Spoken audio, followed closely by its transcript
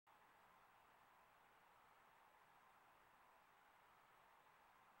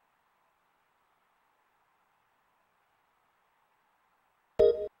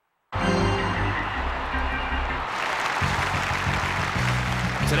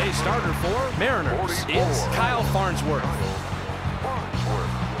Today's starter for Mariners is Kyle Farnsworth.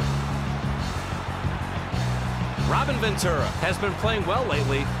 Robin Ventura has been playing well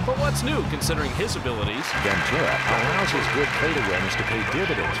lately, but what's new considering his abilities? Ventura allows his good plate awareness to pay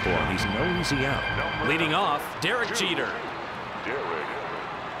dividends for him. He's no easy out. Leading off, Derek Jeter. Derek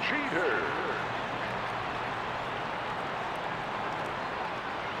Jeter.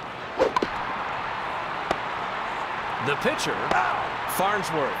 The pitcher,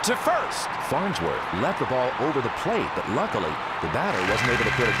 Farnsworth to first. Farnsworth left the ball over the plate, but luckily the batter wasn't able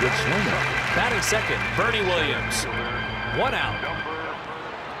to put a good swing on it. Batting second, Bernie Williams. 1 out. Number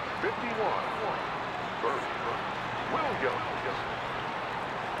 51, Bernie Williams.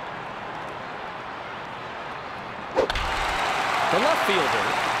 The left fielder.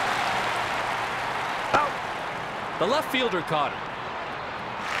 Out. The left fielder caught it.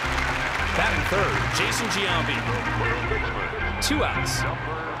 Batting third, Jason Giambi. 2 outs.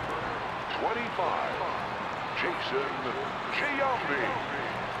 Number 25, Jason Giambi.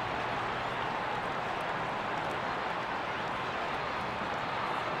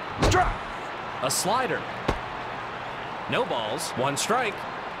 Strike. A slider. No balls, 1 strike.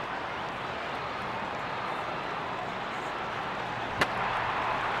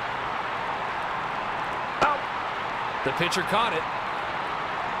 Out. The pitcher caught it.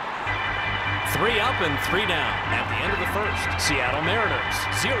 3 up and 3 down at the end of the first. Seattle Mariners,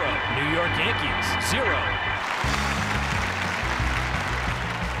 0. New York Yankees, 0.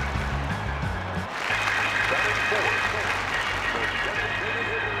 Batting fourth, the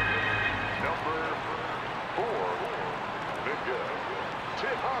designated number 4, Mika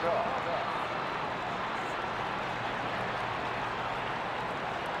Tejada.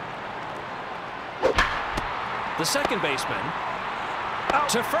 The second baseman out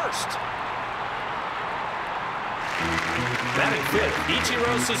to first. Batting fifth,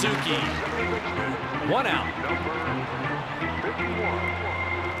 Ichiro Suzuki. 1 out. Number 51,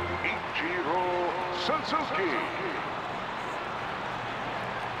 Ichiro Suzuki.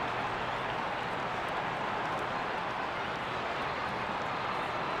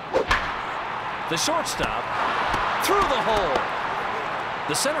 The shortstop through the hole.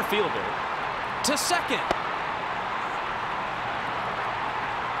 The center fielder to second.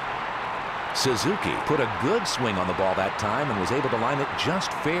 Suzuki put a good swing on the ball that time and was able to line it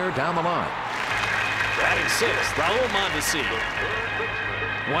just fair down the line. Batting sixth, Raul Mondesi.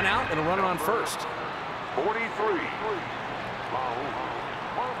 1 out and a runner on first. 43, Raul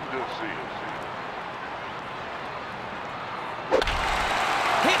Mondesi.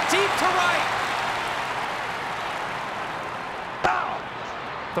 Hit deep to right. Out.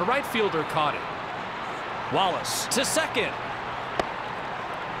 The right fielder caught it. Wallace to second.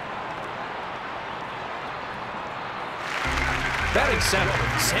 Batting seventh,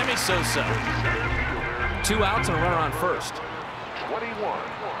 Sammy Sosa. 2 outs and a runner on first. 21,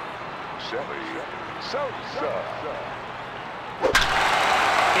 Sammy Sosa.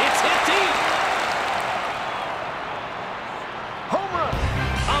 It's hit deep. Home run.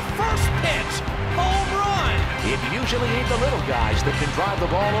 A first pitch. Home run. It usually ain't the little guys that can drive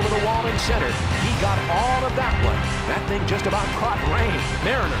the ball over the wall in center. He got all of that one. That thing just about caught rain.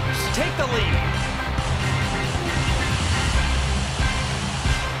 Mariners take the lead.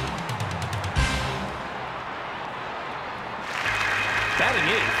 Batting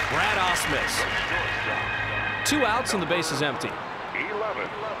eighth, Brad Ausmus. 2 outs and the base is empty. 11,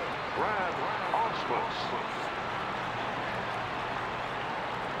 Brad Ausmus.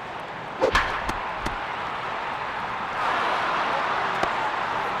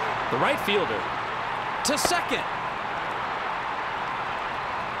 The right fielder to second.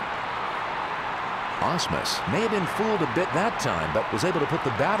 Ausmus may have been fooled a bit that time, but was able to put the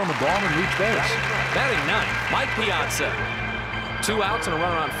bat on the ball and reach base. Batting ninth, Mike Piazza. 2 outs and a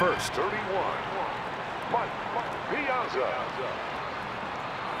runner on first. 31, Mike Piazza.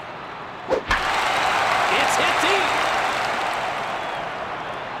 It's hit deep.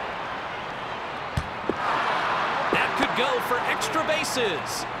 That could go for extra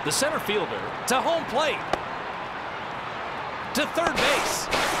bases. The center fielder to home plate. To third base.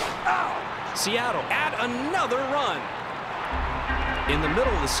 Seattle add another run. In the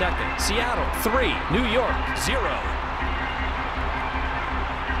middle of the second, Seattle 3, New York 0.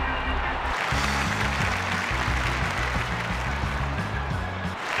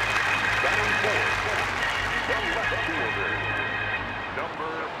 Batting fourth, the left fielder,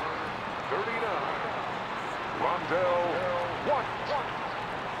 number 39, Rondell White.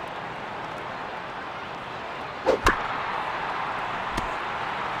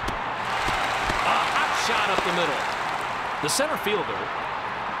 A hot shot up the middle. The center fielder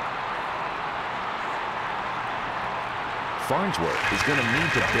Farnsworth is going to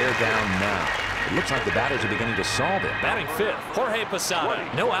need to bear down now. It looks like the batters are beginning to solve it. Batting fifth, Jorge Posada.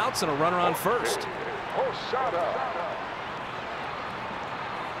 No outs and a runner on first. Posada.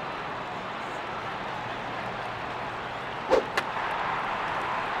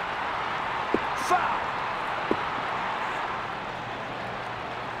 Foul.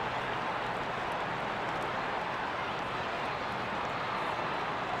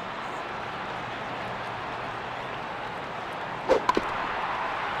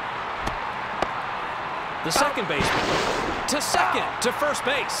 The second baseman to second to first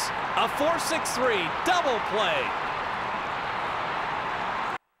base. A 4-6-3 double play.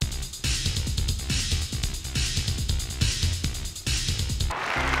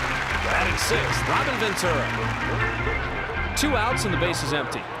 Batting sixth, Robin Ventura. 2 outs and the base is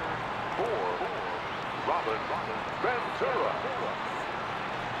empty. Robin Ventura.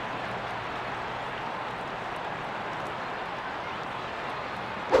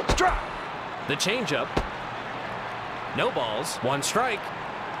 Strike. The changeup. No balls, 1 strike.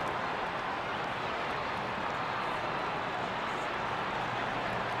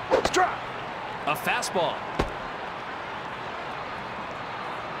 Strike. A fastball.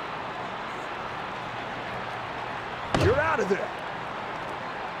 You're out of there.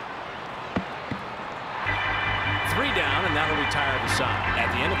 3 down, and that'll retire the side.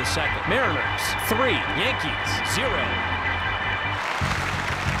 At the end of the second, Mariners 3, Yankees 0.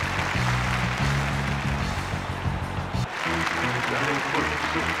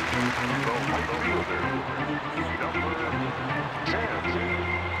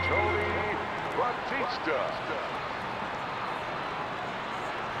 Tony Batista.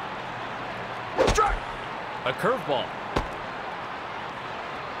 Strike. A curveball.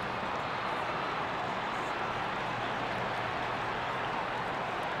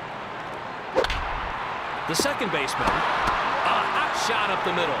 The second baseman. A hot shot up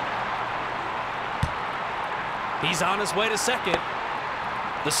the middle. He's on his way to second.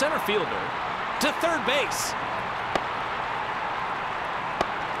 The center fielder to third base.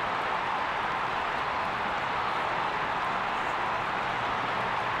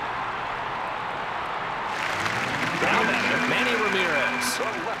 Now batter, Manny Ramirez. The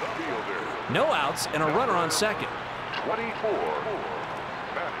left fielder. No outs and a runner on second. 24.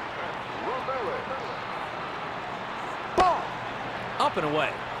 Manny Ramirez. Ball. Up and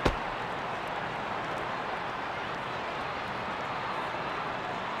away.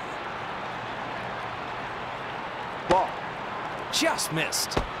 Ball. Just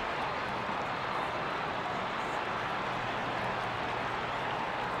missed.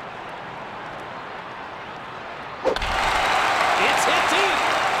 It's hit deep.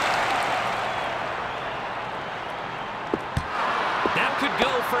 That could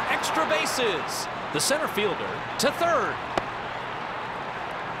go for extra bases. The center fielder to third.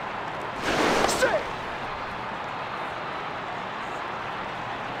 Save.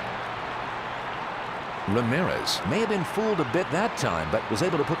 Ramirez may have been fooled a bit that time, but was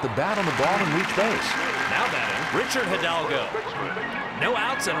able to put the bat on the ball and reach base. Now batting, Richard Hidalgo. No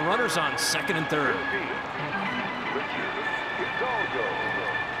outs and runners on second and third.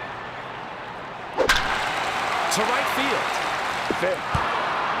 To right field.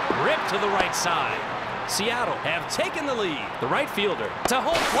 Ripped to the right side. Seattle have taken the lead. The right fielder to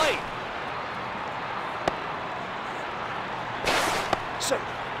home plate. Safe.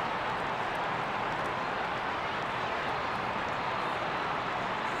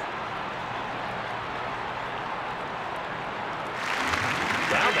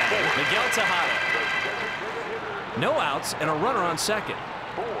 Down batter, Miguel Tejada. No outs and a runner on second.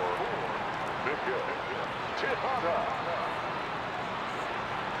 Miguel Tejada.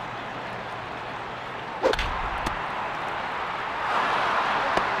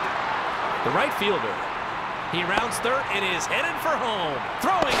 The right fielder. He rounds third and is headed for home.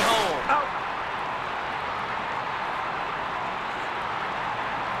 Throwing home. Out.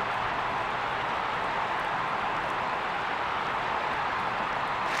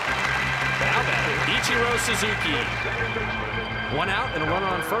 Now batter, Ichiro Suzuki. 1 out and a runner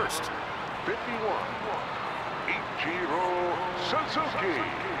on first. 51. Ichiro Suzuki.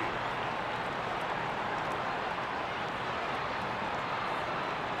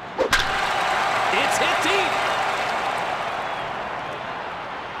 It's hit deep.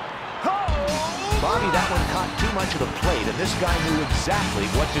 Bobby, that one caught too much of the plate, and this guy knew exactly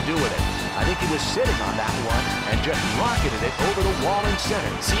what to do with it. I think he was sitting on that one and just rocketed it over the wall in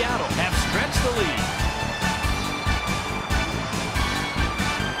center. Seattle have stretched the lead.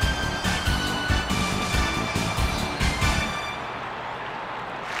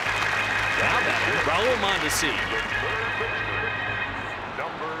 Now batter, Raul Mondesi.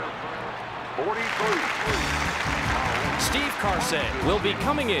 43. Steve Karsay will be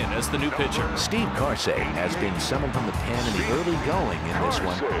coming in as the new pitcher. Steve Karsay has been summoned from the pen in the early going in this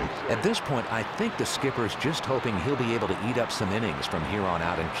one. At this point, I think the skipper's just hoping he'll be able to eat up some innings from here on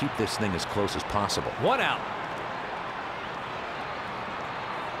out and keep this thing as close as possible. 1 out.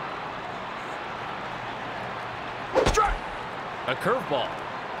 Strike. A curveball.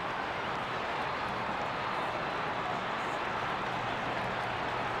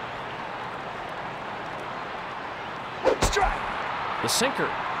 Strike. The sinker.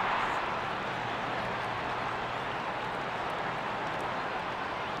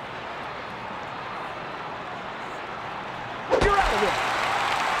 You're out of it.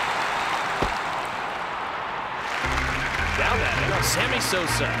 Down at it. Sammy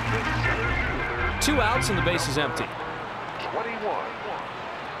Sosa. 2 outs and the base is empty. 21.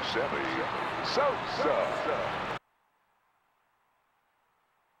 Sammy Sosa.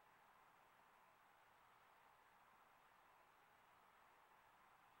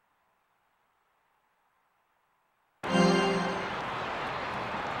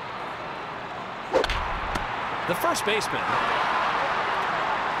 The first baseman.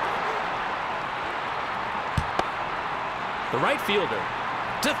 The right fielder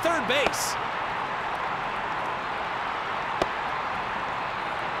to third base.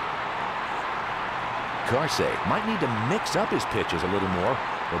 Karsay might need to mix up his pitches a little more,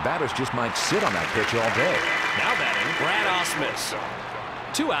 or batters just might sit on that pitch all day. Now batting, Brad Ausmus.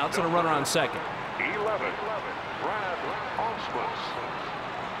 2 outs and a runner on second. 11. Brad Ausmus.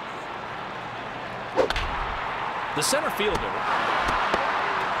 The center fielder.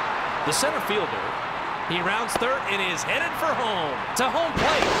 He rounds third and is headed for home. To home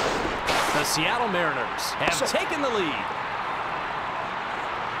plate. The Seattle Mariners have taken the lead.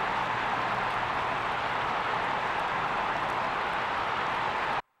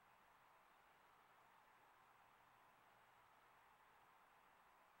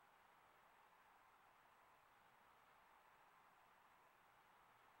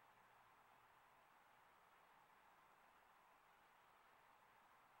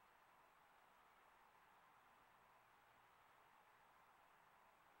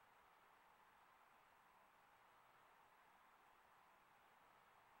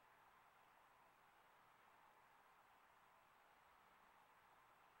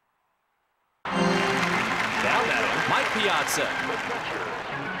 Mike Piazza.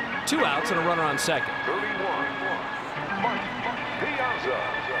 2 outs and a runner on second. 31. Mike Piazza.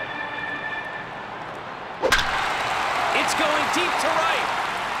 It's going deep to right.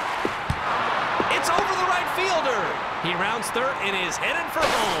 It's over the right fielder. He rounds third and is headed for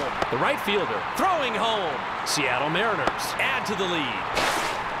home. The right fielder throwing home. Seattle Mariners add to the lead.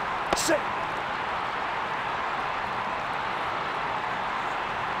 Safe.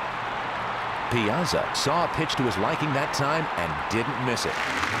 Piazza saw a pitch to his liking that time and didn't miss it.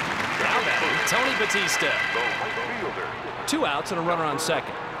 Now batting, Tony Batista. The right fielder. 2 outs and a runner on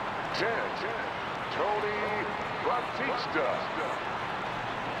second. 10. Tony Batista.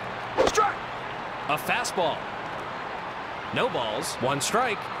 Strike. A fastball. No balls, 1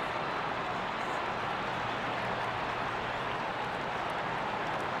 strike.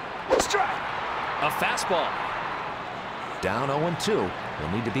 Strike. A fastball. Down 0-2.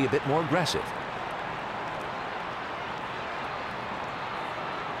 He'll need to be a bit more aggressive.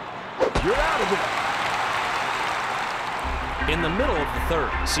 You're out of it. In the middle of the third,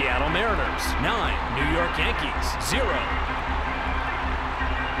 Seattle Mariners 9, New York Yankees 0.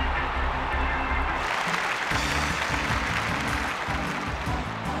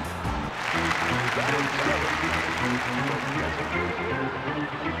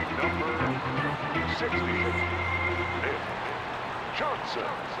 Number 60. Nick Johnson.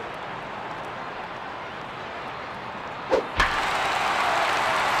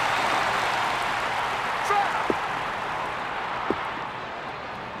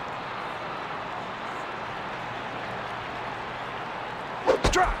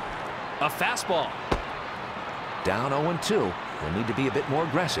 A fastball. Down 0-2. He'll need to be a bit more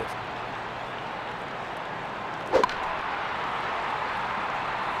aggressive.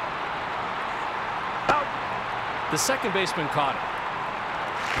 Out. The second baseman caught it.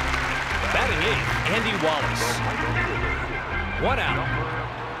 Batting 8th, Andy Wallace. 1 out.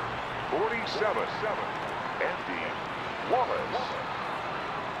 47. Andy Wallace.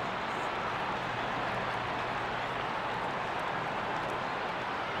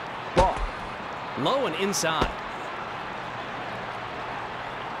 Low and inside.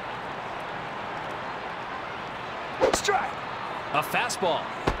 Strike. A fastball.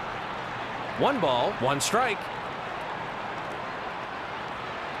 1 ball, 1 strike.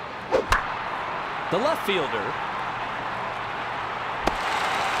 The left fielder.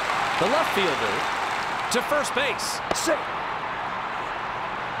 The left fielder to first base. Safe.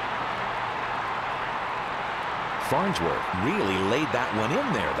 Farnsworth really laid that one in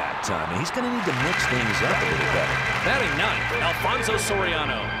there that time, and he's going to need to mix things up a little better. Batting ninth, Alfonso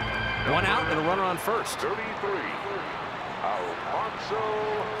Soriano. One out and a runner on first. 33, Alfonso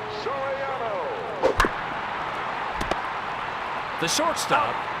Soriano. The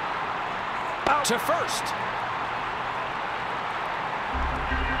shortstop to first.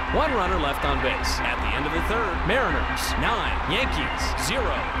 One runner left on base. At the end of the third, Mariners 9, Yankees 0.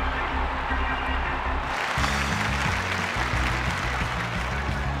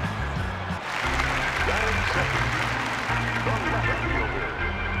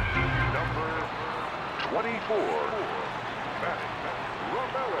 Number 24, Manny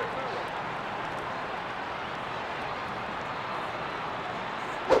Ramirez.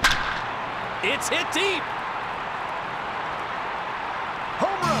 It's hit deep.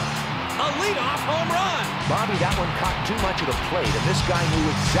 Home run. A leadoff home run. Bobby, that one caught too much of the plate, and this guy knew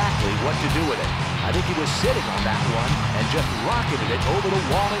exactly what to do with it. I think he was sitting on that one and just rocketed it over the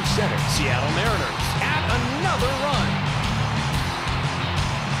wall in center. Seattle Mariners add another run.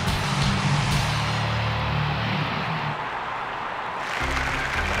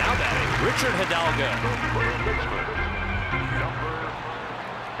 Now batting, Richard Hidalgo. Number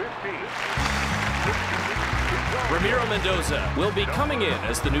 15. Ramiro Mendoza will be coming in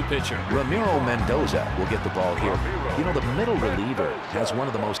as the new pitcher. Ramiro Mendoza will get the ball here. You know, the middle reliever has one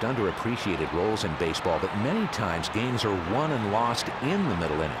of the most underappreciated roles in baseball, but many times games are won and lost in the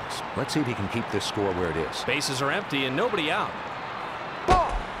middle innings. Let's see if he can keep this score where it is. Bases are empty and nobody out.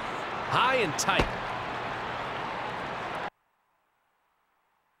 Ball. High and tight.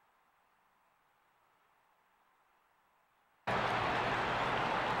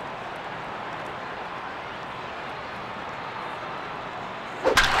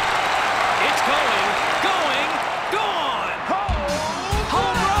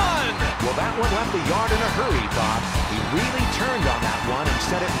 Left the yard in a hurry, Bob. He really turned on that one and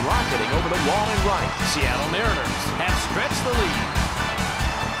sent it rocketing over the wall and right. Seattle Mariners have stretched the lead.